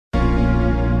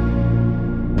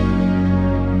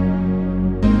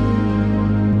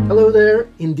Hello there!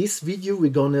 In this video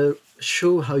we're gonna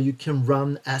show how you can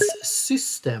run as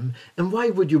system. And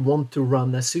why would you want to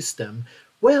run a system?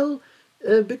 Well,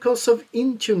 because of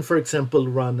Intune, for example,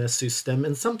 run a system,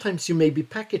 and sometimes you maybe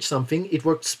package something, it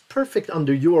works perfect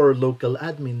under your local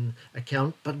admin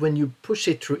account, but when you push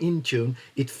it through Intune,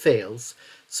 it fails.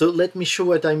 So let me show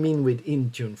what I mean with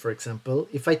Intune, for example.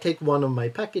 If I take one of my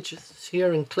packages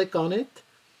here and click on it,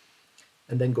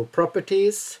 and then go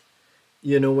Properties,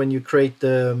 you know, when you create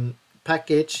the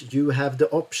package, you have the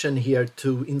option here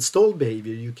to install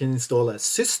behavior. You can install as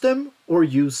system or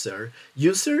user.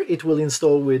 User, it will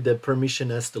install with the permission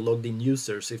as the logged in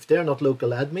users. If they're not local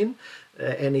admin,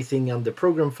 anything on the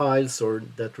program files or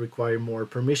that require more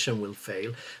permission will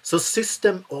fail. So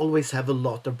system always have a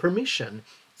lot of permission.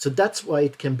 So that's why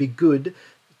it can be good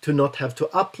to not have to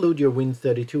upload your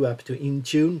Win32 app to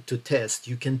Intune to test.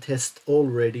 You can test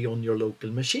already on your local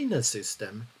machine as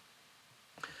system.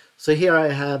 So here I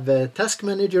have a task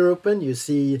manager open. You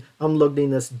see I'm logged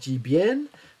in as GBN,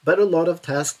 but a lot of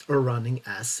tasks are running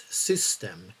as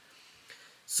system.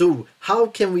 So how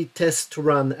can we test to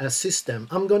run as system?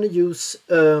 I'm going to use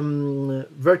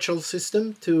virtual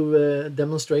system to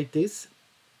demonstrate this.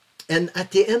 And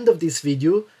at the end of this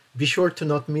video, be sure to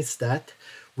not miss that.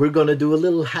 We're going to do a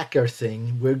little hacker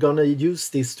thing. We're going to use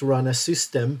this to run a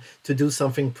system to do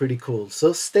something pretty cool.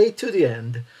 So stay to the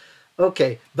end.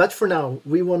 Okay, but for now,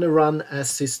 we want to run as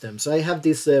system. So I have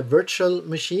this virtual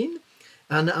machine,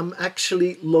 and I'm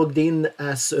actually logged in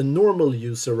as a normal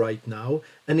user right now.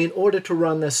 And in order to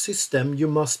run a system, you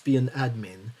must be an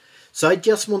admin. So I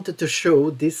just wanted to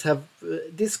show this.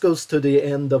 This goes to the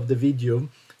end of the video.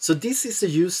 So this is a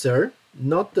user,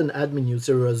 not an admin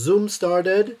user. A Zoom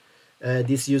started.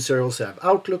 This user also have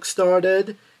Outlook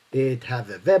started. It have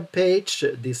a web page,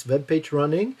 this web page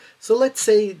running. So let's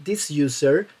say this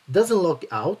user doesn't log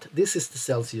out. This is the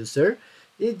sales user.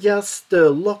 He just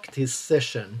locked his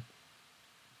session.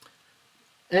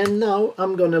 And now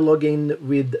I'm going to log in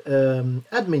with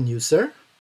admin user.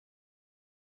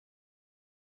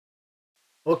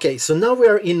 Okay, so now we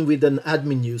are in with an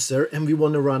admin user and we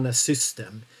want to run a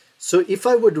system. So if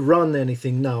I would run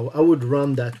anything now, I would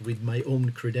run that with my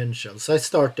own credentials. So I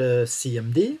start a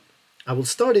CMD. I will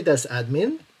start it as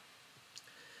admin,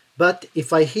 but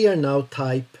if I here now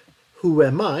type who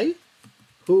am I,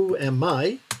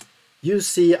 you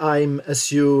see I'm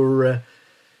Azure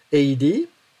AD.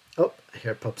 Oh,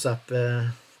 here pops up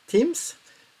Teams,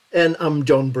 and I'm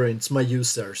John Bruins, my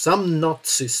user. So I'm not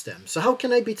system. So how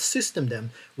can I be system then?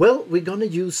 Well, we're gonna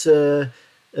use a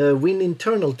Win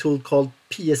internal tool called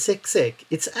PsExec.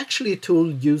 It's actually a tool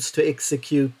used to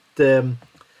execute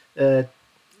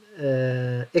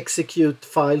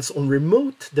files on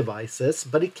remote devices,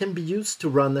 but it can be used to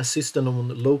run a system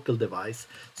on a local device.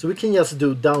 So we can just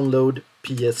do download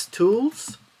PS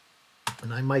tools,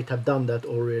 and I might have done that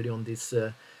already on this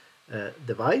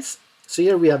device. So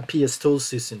here we have PS tools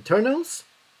sysinternals.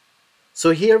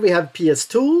 So here we have PS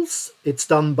tools. It's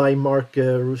done by Mark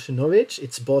Rusinovich.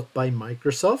 It's bought by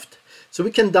Microsoft. So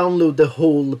we can download the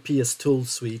whole PS Tools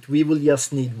suite. We will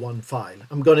just need one file.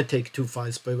 I'm going to take 2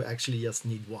 files, but we actually just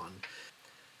need one.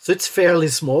 So it's fairly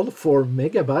small, 4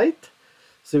 megabyte.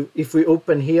 So if we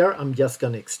open here, I'm just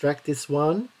going to extract this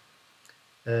one.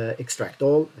 Extract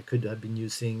all. I could have been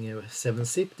using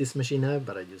 7-zip, this machine have,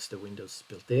 but I used the Windows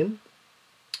built-in.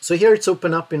 So here it's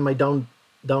open up in my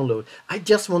download. I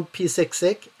just want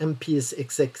PsExec and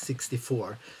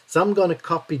PsExec64. So I'm going to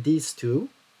copy these two.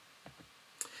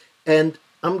 And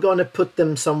I'm going to put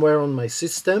them somewhere on my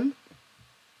system.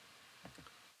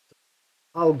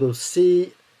 I'll go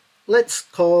see. Let's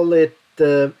call it,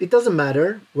 it doesn't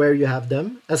matter where you have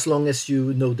them, as long as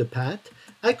you know the path.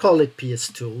 I call it PS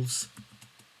Tools.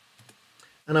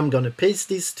 And I'm going to paste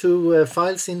these 2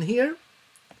 files in here.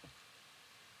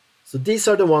 So these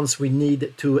are the ones we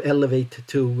need to elevate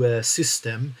to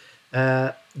system.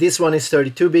 This one is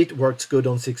 32-bit, works good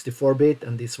on 64-bit,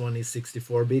 and this one is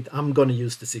 64-bit. I'm going to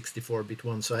use the 64-bit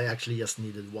one, so I actually just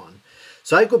needed one.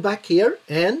 So I go back here,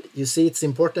 and you see it's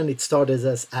important it started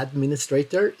as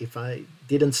administrator. If I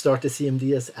didn't start the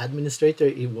CMD as administrator,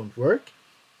 it won't work.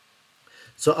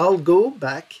 So I'll go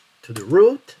back to the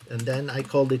root, and then I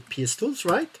called it PS Tools,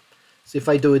 right? So if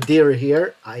I do a dir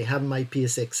here, I have my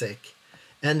PsExec.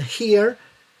 And here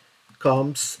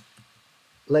comes,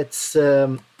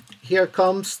 here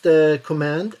comes the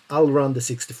command. I'll run the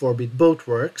 64-bit, both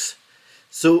works.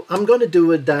 So I'm going to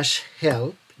do a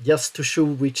 -help just to show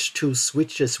which 2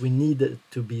 switches we need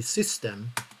to be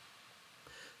system.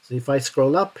 So if I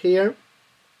scroll up here,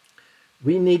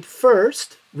 we need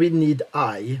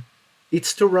I.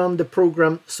 It's to run the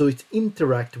program so it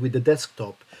interacts with the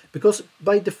desktop. Because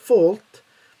by default,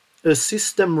 a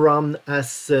system run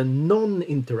as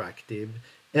non-interactive,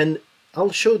 and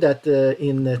I'll show that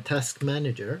in Task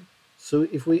Manager. So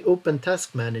if we open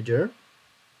Task Manager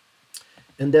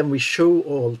and then we show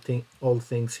all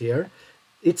things here,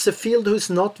 it's a field who's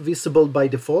not visible by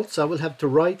default, so I will have to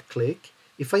right click.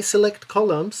 If I select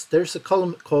columns, there's a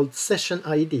column called Session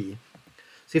ID.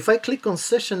 So if I click on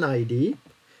Session ID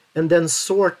and then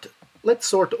sort, let's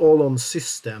sort all on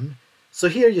System. So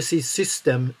here you see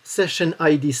System Session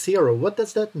ID 0. What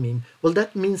does that mean? Well,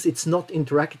 that means it's not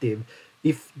interactive.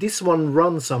 If this one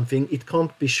runs something, it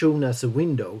can't be shown as a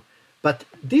window. But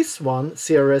this one,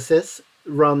 CRSS,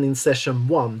 run in session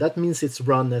 1. That means it's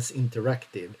run as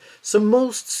interactive. So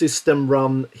most system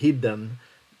run hidden.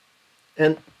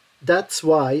 And that's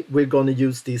why we're going to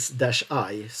use this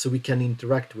 -i so we can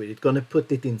interact with it. Going to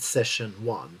put it in session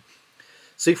 1.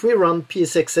 So if we run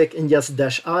PsExec and just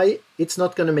 -i, it's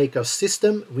not going to make our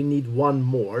system. We need one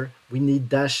more. We need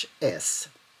 -s.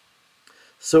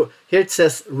 So here it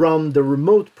says run the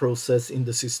remote process in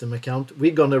the system account.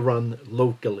 We're going to run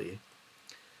locally.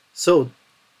 So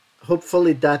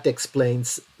hopefully that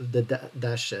explains the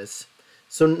 -s.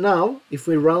 So now if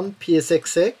we run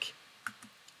PsExec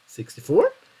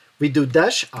 64, we do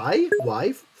 -i,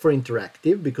 why? For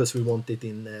interactive, because we want it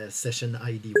in session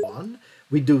ID 1.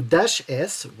 We do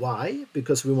 -s, why?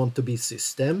 Because we want to be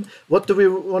system. What do we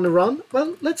want to run?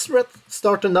 Well, let's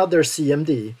start another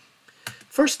CMD.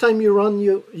 First time you run,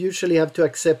 you usually have to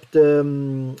accept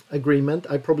agreement.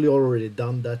 I probably already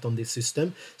done that on this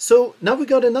system. So now we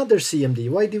got another CMD.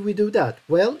 Why did we do that?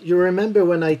 Well, you remember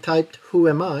when I typed who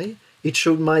am I? It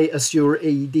showed my Azure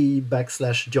AD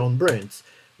 /John Burns.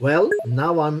 Well,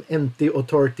 now I'm empty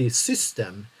authority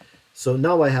system. So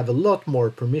now I have a lot more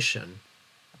permission.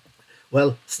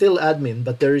 Well, still admin,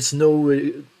 but there is no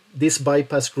this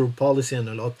bypass group policy and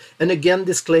a lot. And again,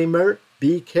 disclaimer,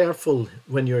 be careful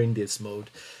when you're in this mode.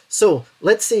 So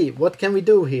let's see, what can we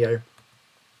do here?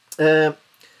 So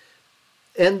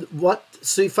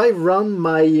if I run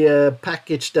my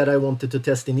package that I wanted to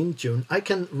test in Intune, I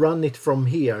can run it from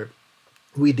here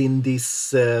within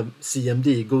this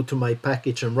CMD, go to my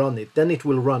package and run it. Then it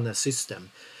will run a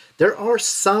system. There are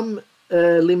some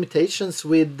limitations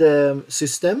with the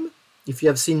system. If you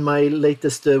have seen my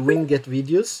latest winget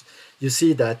videos, you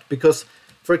see that. Because,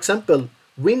 for example,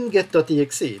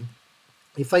 winget.exe,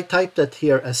 if I type that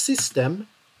here as system,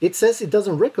 it says it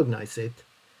doesn't recognize it.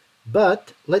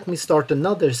 But let me start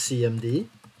another CMD.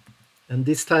 And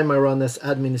this time I run as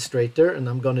administrator, and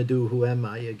I'm going to do who am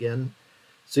I again.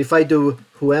 So if I do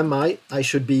who am I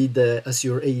should be the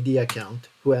Azure AD account.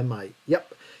 Who am I?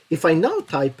 Yep. If I now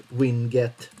type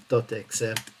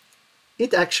winget.exe,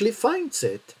 it actually finds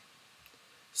it.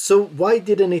 So why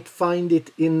didn't it find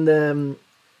it in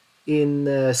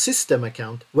system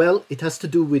account? Well, it has to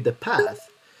do with the path.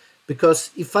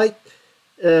 Because if I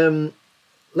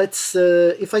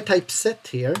if I type set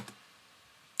here,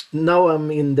 now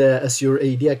I'm in the Azure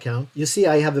AD account. You see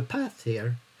I have a path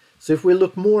here. So if we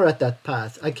look more at that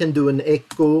path, I can do an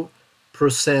echo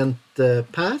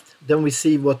 %path. Then we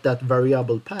see what that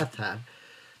variable path have.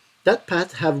 That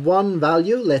path have one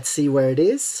value. Let's see where it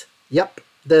is. Yep,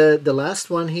 the last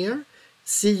one here.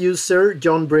 C user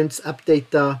John Brint's app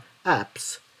data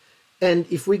apps. And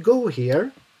if we go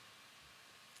here,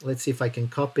 let's see if I can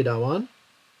copy that one.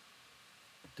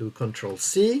 Do Control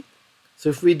C. So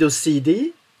if we do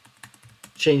CD,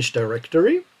 change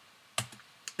directory.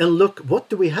 And look, what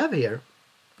do we have here?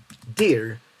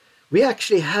 Dir. We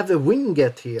actually have a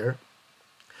winget here.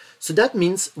 So that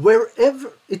means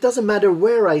wherever, it doesn't matter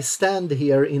where I stand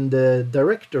here in the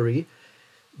directory,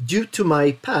 due to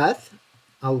my path,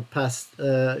 I'll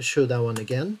show that one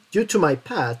again. Due to my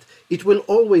path, it will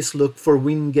always look for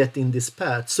winget in this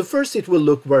path. So first it will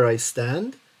look where I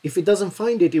stand. If it doesn't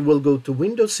find it, it will go to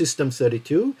Windows System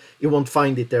 32. It won't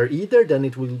find it there either. Then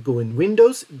it will go in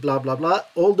Windows, blah, blah, blah,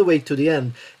 all the way to the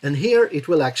end. And here it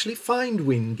will actually find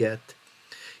winget.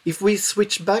 If we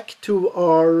switch back to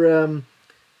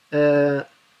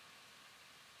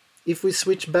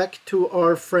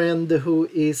our friend who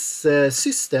is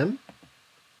system.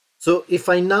 So if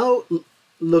I now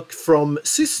look from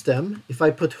system, if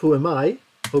I put who am I,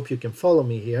 hope you can follow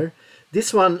me here.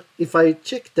 This one, if I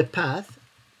check the path,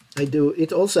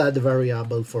 it also had a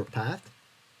variable for path.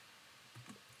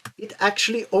 It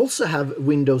actually also have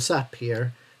Windows app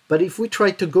here, but if we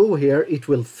try to go here, it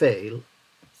will fail.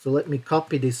 So let me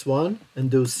copy this one and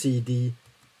do CD.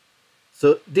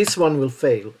 So this one will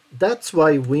fail. That's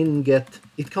why winget,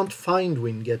 it can't find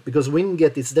winget, because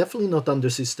winget is definitely not under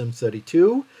System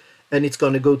 32, and it's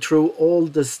going to go through all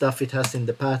the stuff it has in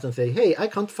the path and say, hey, I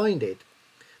can't find it.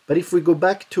 But if we go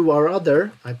back to our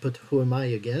other, I put who am I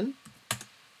again,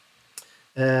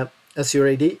 as you're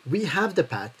ready, we have the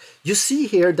path. You see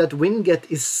here that winget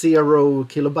is 0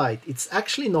 kilobyte. It's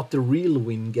actually not the real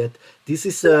winget. This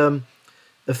is a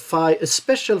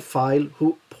special file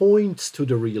who points to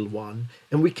the real one,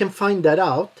 and we can find that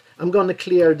out. I'm going to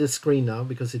clear the screen now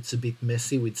because it's a bit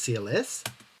messy with CLS.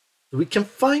 We can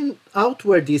find out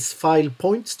where this file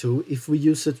points to if we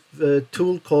use a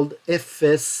tool called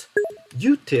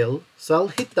fsutil. So I'll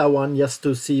hit that one just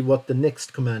to see what the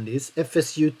next command is.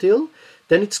 fsutil.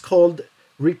 Then it's called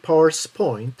reparse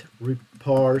point.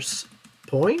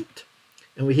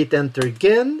 And we hit enter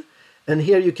again. And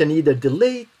here you can either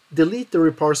delete the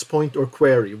reparse point or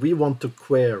query. We want to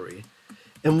query.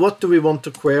 And what do we want to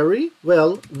query?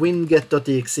 Well,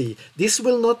 winget.exe. This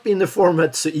will not be in the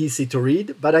format so easy to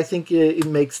read, but I think it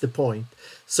makes the point.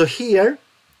 So here,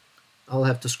 I'll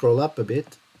have to scroll up a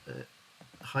bit,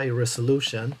 high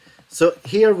resolution. So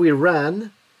here we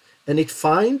ran, and it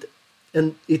find,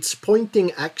 and it's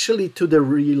pointing actually to the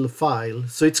real file.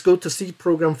 So it's go to C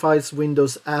program files,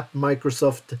 Windows app,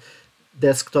 Microsoft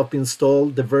desktop install,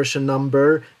 the version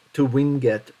number to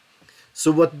winget. So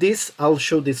what this, I'll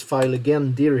show this file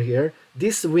again, dir here.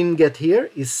 This winget here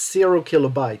is 0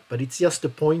 kilobyte, but it's just a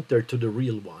pointer to the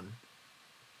real one.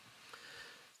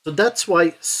 So that's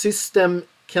why system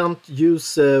can't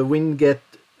use winget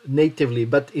natively.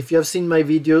 But if you have seen my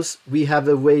videos, we have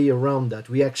a way around that.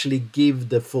 We actually give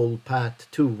the full path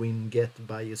to winget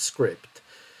by a script.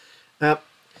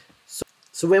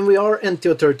 So when we are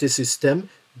NT030 system,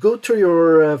 go to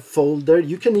your folder.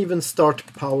 You can even start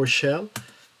PowerShell.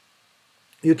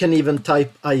 You can even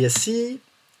type ISC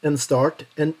and start,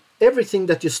 and everything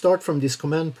that you start from this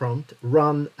command prompt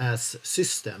run as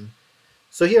system.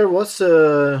 So here was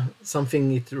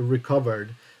something it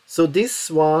recovered. So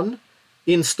this one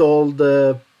installed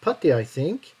PuTTY, I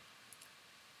think.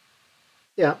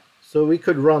 Yeah, so we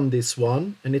could run this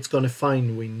one, and it's going to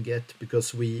find winget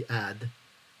because we add,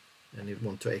 and it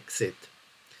want to exit.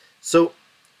 So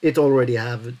it already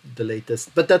have the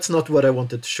latest, but that's not what I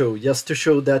wanted to show. Just to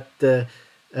show that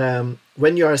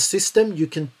when you are a system, you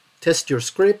can test your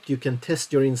script, you can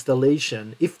test your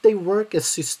installation. If they work as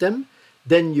system,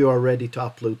 then you are ready to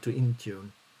upload to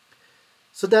Intune.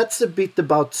 So that's a bit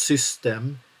about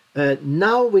system.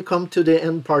 Now we come to the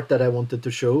end part that I wanted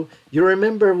to show. You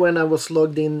remember when I was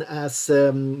logged in as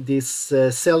this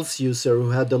sales user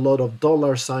who had a lot of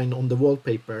 $sign on the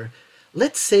wallpaper.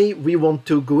 Let's say we want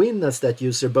to go in as that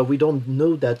user, but we don't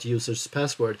know that user's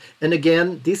password. And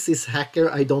again, this is hacker.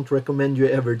 I don't recommend you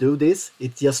ever do this.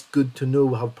 It's just good to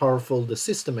know how powerful the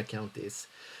system account is.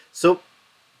 So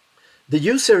the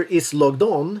user is logged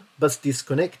on, but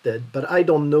disconnected, but I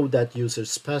don't know that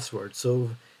user's password.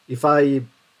 So if I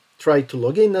try to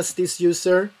log in as this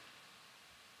user,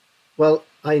 well,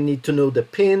 I need to know the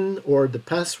PIN or the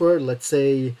password. Let's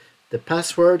say the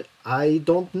password. I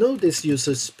don't know this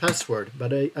user's password,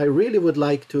 but I really would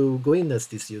like to go in as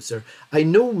this user. I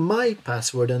know my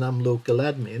password and I'm local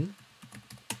admin.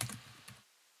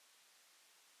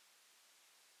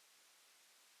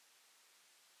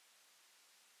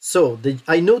 So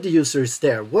I know the user is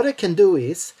there. What I can do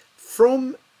is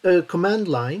from a command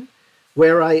line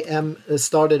where I am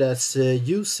started as a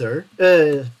user,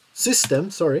 system,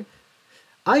 sorry,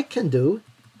 I can do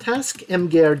task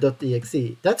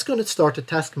mgear.exe. That's going to start a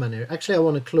task manager. Actually, I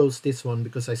want to close this one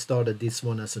because I started this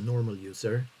one as a normal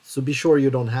user. So be sure you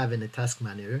don't have any task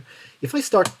manager. If I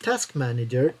start task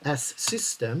manager as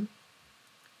system,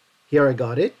 here I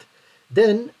got it.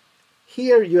 Then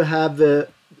here you have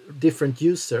different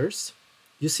users.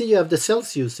 You see you have the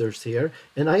sales users here,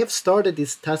 and I have started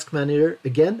this task manager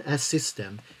again as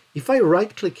system. If I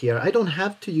right click here, I don't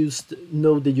have to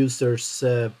know the user's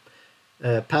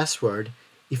password.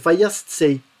 If I just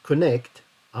say connect,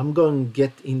 I'm going to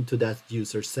get into that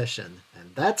user session.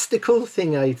 And that's the cool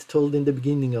thing I told in the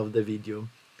beginning of the video.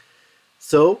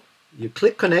 So you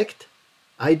click connect.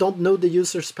 I don't know the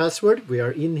user's password. We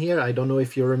are in here. I don't know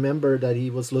if you remember that he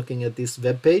was looking at this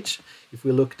web page. If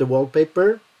we look at the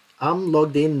wallpaper, I'm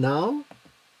logged in now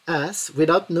as,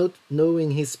 without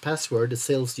knowing his password, a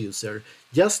sales user,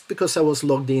 just because I was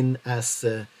logged in as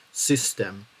a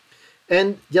system.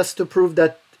 And just to prove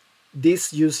that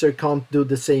this user can't do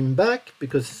the same back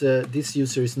because this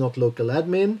user is not local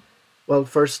admin. Well,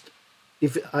 first,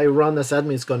 if I run as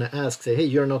admin, it's going to ask, say, hey,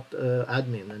 you're not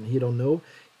admin, and he don't know.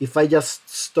 If I just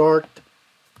start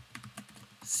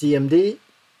cmd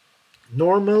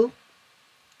normal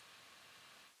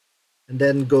and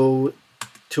then go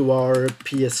to our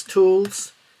PS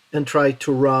tools and try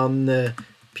to run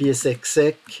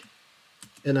PsExec,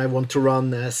 and I want to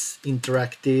run as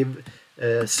interactive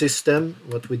system,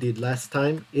 what we did last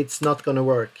time, it's not going to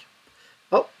work.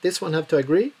 Oh, this one have to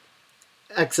agree.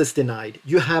 Access denied.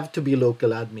 You have to be local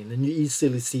admin, and you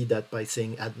easily see that by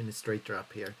saying administrator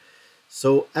up here.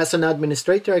 So as an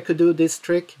administrator, I could do this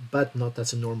trick, but not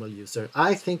as a normal user.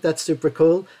 I think that's super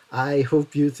cool. I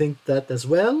hope you think that as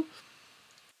well.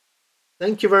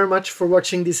 Thank you very much for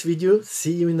watching this video.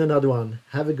 See you in another one.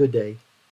 Have a good day.